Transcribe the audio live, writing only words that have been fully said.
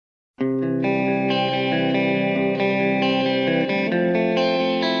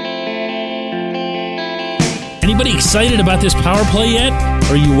Anybody excited about this power play yet?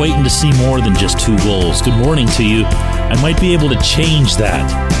 Or are you waiting to see more than just 2 goals? Good morning to you. I might be able to change that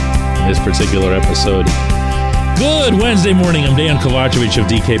in this particular episode. Good Wednesday morning. I'm Dan Kovacevic of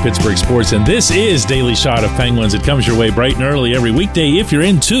DK Pittsburgh Sports, and this is Daily Shot of Penguins. It comes your way bright and early every weekday if you're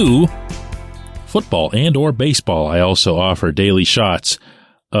into football and or baseball. I also offer daily shots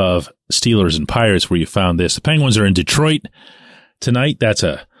of Steelers and Pirates where you found this. The Penguins are in Detroit tonight. That's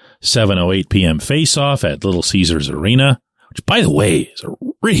a 7:08 p.m. face-off at Little Caesars Arena, which, by the way, is a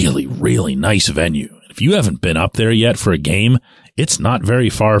really, really nice venue. If you haven't been up there yet for a game, it's not very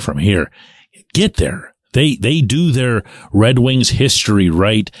far from here. Get there. They do their Red Wings history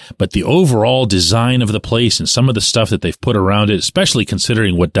right, but the overall design of the place and some of the stuff that they've put around it, especially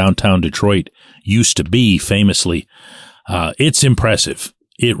considering what downtown Detroit used to be famously, it's impressive.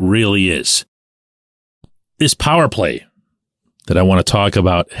 It really is. This power play that I want to talk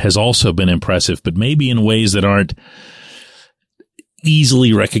about has also been impressive, but maybe in ways that aren't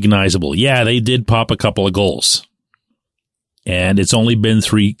easily recognizable. Yeah, they did pop a couple of goals, and it's only been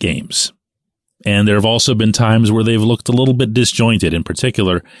 3 games. And there have also been times where they've looked a little bit disjointed, in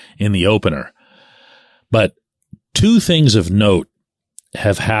particular in the opener. But 2 things of note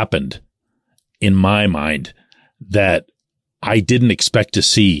have happened in my mind that I didn't expect to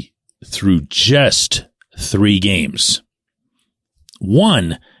see through just 3 games.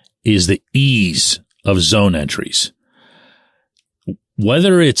 One is the ease of zone entries.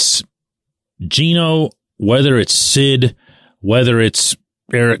 Whether it's Gino, whether it's Sid, whether it's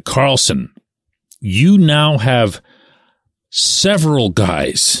Erik Karlsson, you now have several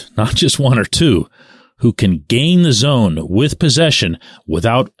guys, not just 1 or 2, who can gain the zone with possession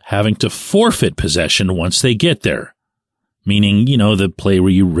without having to forfeit possession once they get there. Meaning, the play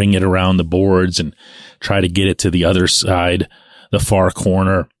where you ring it around the boards and try to get it to the other side, the far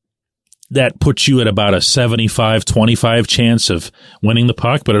corner. That puts you at about a 75-25 chance of winning the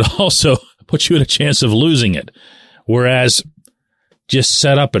puck, but it also puts you at a chance of losing it. Whereas just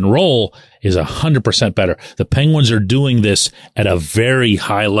set up and roll is 100% better. The Penguins are doing this at a very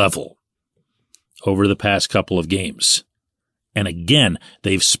high level over the past couple of games. And again,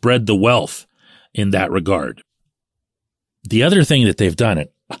 they've spread the wealth in that regard. The other thing that they've done,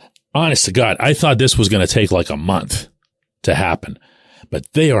 honest to God, I thought this was going to take like a month to happen,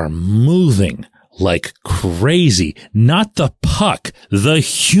 but they are moving like crazy. Not the puck, the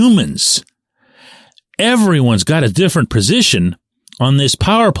humans. Everyone's got a different position on this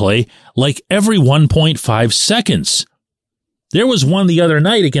power play, like every 1.5 seconds. There was one the other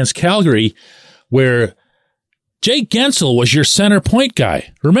night against Calgary where Jake Gensel was your center point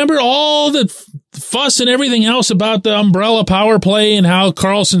guy. Remember all the fuss and everything else about the umbrella power play and how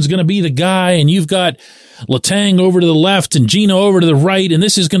Karlsson's going to be the guy, and you've got Letang over to the left and Gino over to the right, and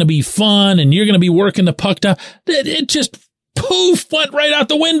this is going to be fun, and you're going to be working the puck down. It just, poof, went right out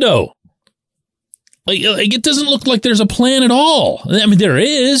the window. Like, it doesn't look like there's a plan at all. I mean, there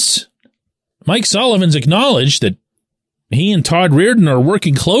is. Mike Sullivan's acknowledged that he and Todd Reardon are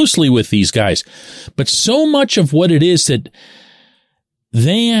working closely with these guys. But so much of what it is that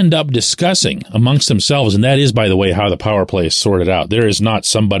they end up discussing amongst themselves, and that is, by the way, how the power play is sorted out. There is not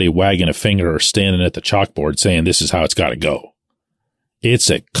somebody wagging a finger or standing at the chalkboard saying this is how it's got to go. It's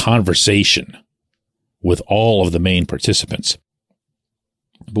a conversation with all of the main participants.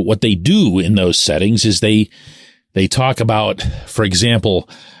 But what they do in those settings is they talk about, for example,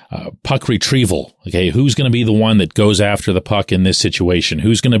 puck retrieval. Okay, who's going to be the one that goes after the puck in this situation?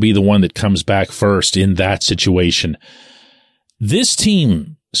 Who's going to be the one that comes back first in that situation? This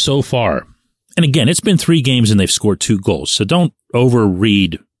team so far, and again, it's been 3 games and they've scored 2 goals, so don't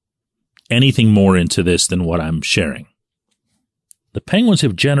overread anything more into this than what I'm sharing. The Penguins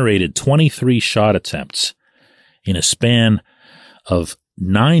have generated 23 shot attempts in a span of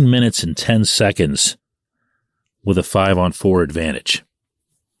 9 minutes and 10 seconds with a 5-on-4 advantage.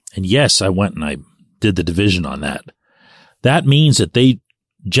 And yes, I went and I did the division on that. That means that they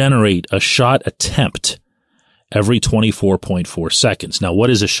generate a shot attempt every 24.4 seconds. Now, what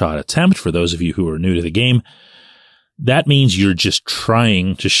is a shot attempt? For those of you who are new to the game, that means you're just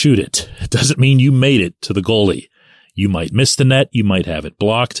trying to shoot it. It doesn't mean you made it to the goalie. You might miss the net, you might have it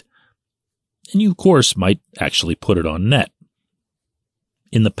blocked, and you, of course, might actually put it on net.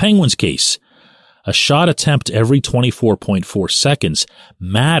 In the Penguins' case, a shot attempt every 24.4 seconds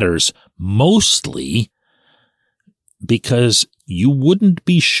matters mostly because you wouldn't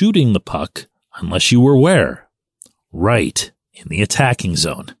be shooting the puck unless you were where? Right, in the attacking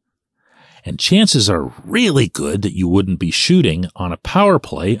zone. And chances are really good that you wouldn't be shooting on a power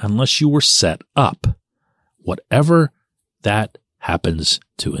play unless you were set up, whatever that happens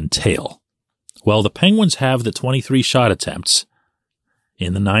to entail. Well, the Penguins have the 23 shot attempts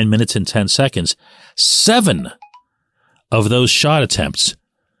in the 9 minutes and 10 seconds. 7 of those shot attempts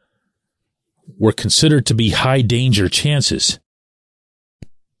were considered to be high danger chances.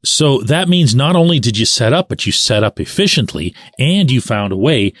 So that means not only did you set up, but you set up efficiently, and you found a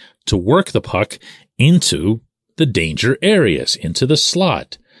way to work the puck into the danger areas, into the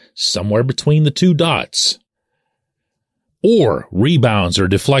slot, somewhere between the two dots, or rebounds or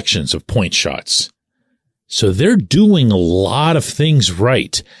deflections of point shots. So they're doing a lot of things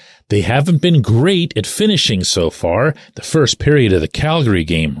right. They haven't been great at finishing so far. The first period of the Calgary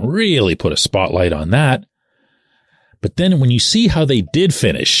game really put a spotlight on that. But then when you see how they did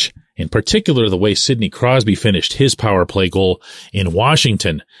finish, in particular the way Sidney Crosby finished his power play goal in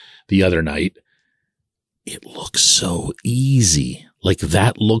Washington the other night, it looks so easy. Like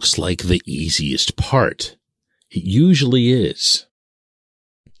that looks like the easiest part. It usually is.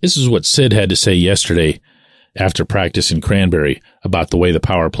 This is what Sid had to say yesterday after practice in Cranberry about the way the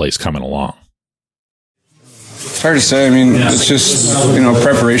power play's coming along. It's hard to say. I mean, it's just,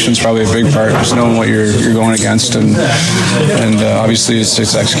 preparation's probably a big part, just knowing what you're going against, and obviously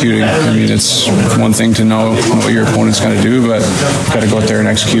it's executing. I mean, it's one thing to know what your opponent's going to do, but you've got to go out there and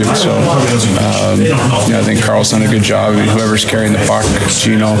execute. So, I think Carl's done a good job. Whoever's carrying the puck,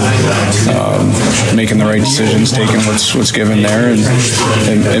 Gino, making the right decisions, taking what's given there,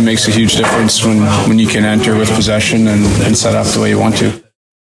 and it makes a huge difference when you can enter with possession and set up the way you want to.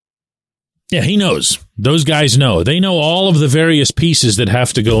 Yeah, he knows. Those guys know. They know all of the various pieces that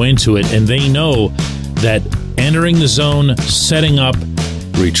have to go into it, and they know that entering the zone, setting up,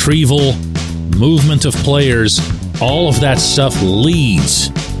 retrieval, movement of players, all of that stuff leads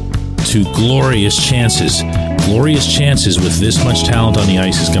to glorious chances. Glorious chances with this much talent on the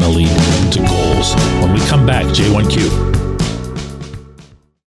ice is going to lead to goals. When we come back, J1Q.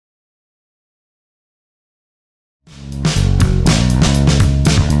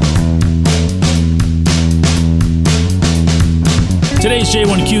 Today's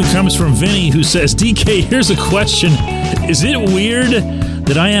J1Q comes from Vinny, who says, DK, here's a question. Is it weird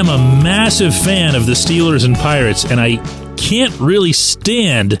that I am a massive fan of the Steelers and Pirates, and I can't really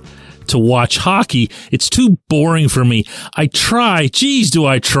stand to watch hockey? It's too boring for me. I try, geez, do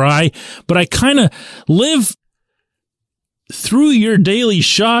I try, but I kind of live through your daily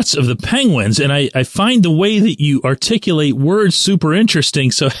shots of the Penguins, and I find the way that you articulate words super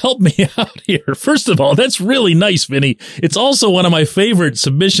interesting, so help me out here. First of all, that's really nice, Vinny. It's also one of my favorite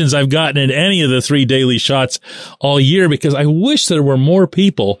submissions I've gotten in any of the 3 daily shots all year, because I wish there were more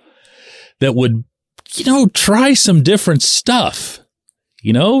people that would, try some different stuff.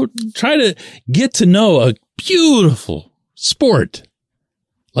 Try to get to know a beautiful sport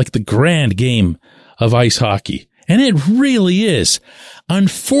like the grand game of ice hockey. And it really is.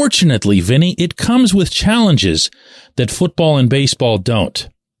 Unfortunately, Vinny, it comes with challenges that football and baseball don't.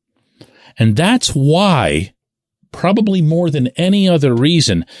 And that's why, probably more than any other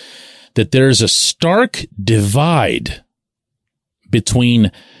reason, that there's a stark divide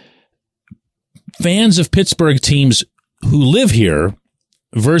between fans of Pittsburgh teams who live here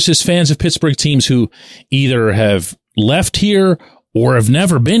versus fans of Pittsburgh teams who either have left here or have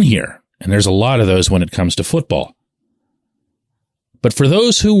never been here. And there's a lot of those when it comes to football. But for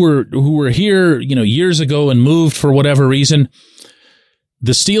those who were here, years ago and moved for whatever reason,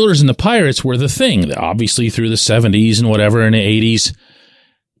 the Steelers and the Pirates were the thing, obviously through the 70s and whatever in the 80s.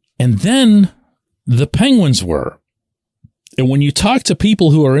 And then the Penguins were. And when you talk to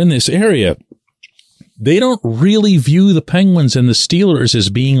people who are in this area, they don't really view the Penguins and the Steelers as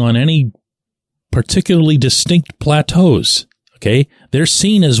being on any particularly distinct plateaus. Okay? They're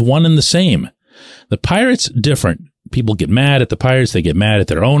seen as one and the same. The Pirates, different. People get mad at the Pirates. They get mad at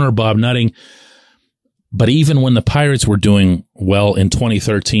their owner, Bob Nutting. But even when the Pirates were doing well in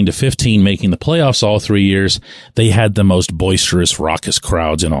 2013 to 15, making the playoffs all 3 years, they had the most boisterous, raucous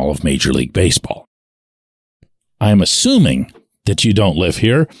crowds in all of Major League Baseball. I'm assuming that you don't live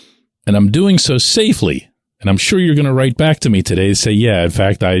here, and I'm doing so safely. And I'm sure you're going to write back to me today and say, yeah, in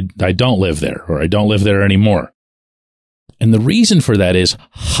fact, I don't live there, or I don't live there anymore. And the reason for that is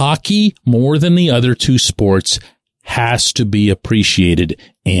hockey, more than the other 2 sports, has to be appreciated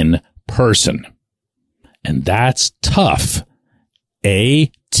in person. And that's tough.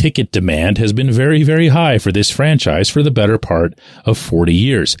 A, ticket demand has been very, very high for this franchise for the better part of 40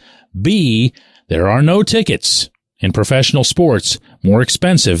 years. B, there are no tickets in professional sports more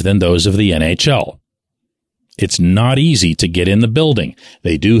expensive than those of the NHL. It's not easy to get in the building.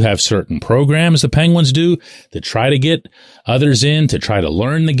 They do have certain programs, the Penguins do, to try to get others in, to try to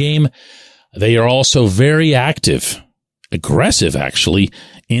learn the game. They are also very active, aggressive actually,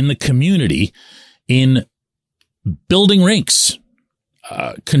 in the community in building rinks,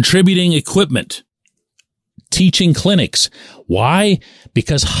 contributing equipment, teaching clinics. Why?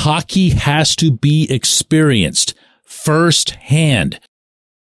 Because hockey has to be experienced firsthand.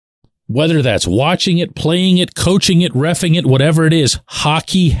 Whether that's watching it, playing it, coaching it, reffing it, whatever it is,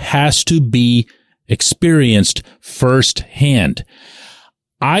 hockey has to be experienced firsthand.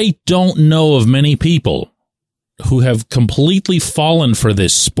 I don't know of many people who have completely fallen for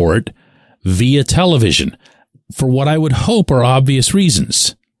this sport via television for what I would hope are obvious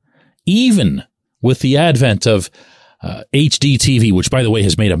reasons. Even with the advent of HD TV, which, by the way,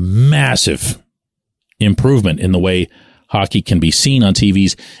 has made a massive improvement in the way hockey can be seen on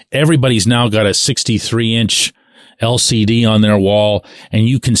TVs. Everybody's now got a 63-inch LCD on their wall, and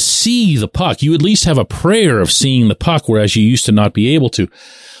you can see the puck. You at least have a prayer of seeing the puck, whereas you used to not be able to.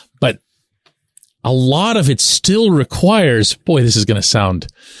 But a lot of it still requires, boy, this is going to sound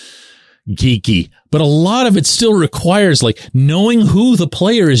geeky, but a lot of it still requires like knowing who the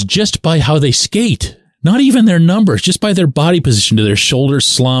player is just by how they skate. Not even their numbers, just by their body position. Do their shoulders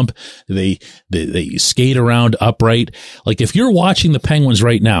slump? Do they skate around upright? Like if you're watching the Penguins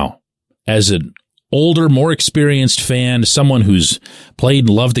right now as an older, more experienced fan, someone who's played and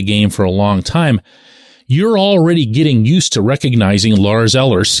loved the game for a long time, you're already getting used to recognizing Lars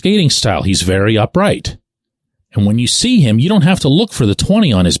Eller's skating style. He's very upright. And when you see him, you don't have to look for the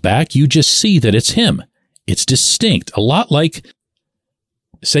 20 on his back. You just see that it's him. It's distinct. A lot like,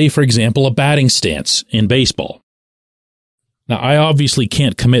 say, for example, a batting stance in baseball. Now, I obviously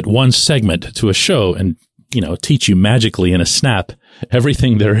can't commit one segment to a show and, teach you magically in a snap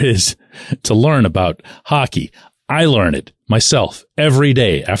everything there is to learn about hockey. I learn it myself every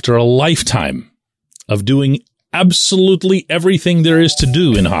day after a lifetime of doing absolutely everything there is to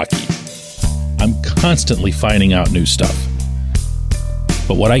do in hockey. I'm constantly finding out new stuff.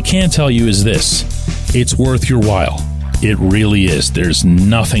 But what I can tell you is this: it's worth your while. It really is. There's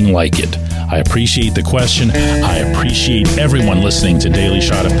nothing like it. I appreciate the question. I appreciate everyone listening to Daily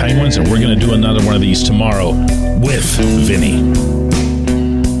Shot of Penguins, and we're going to do another one of these tomorrow with Vinny.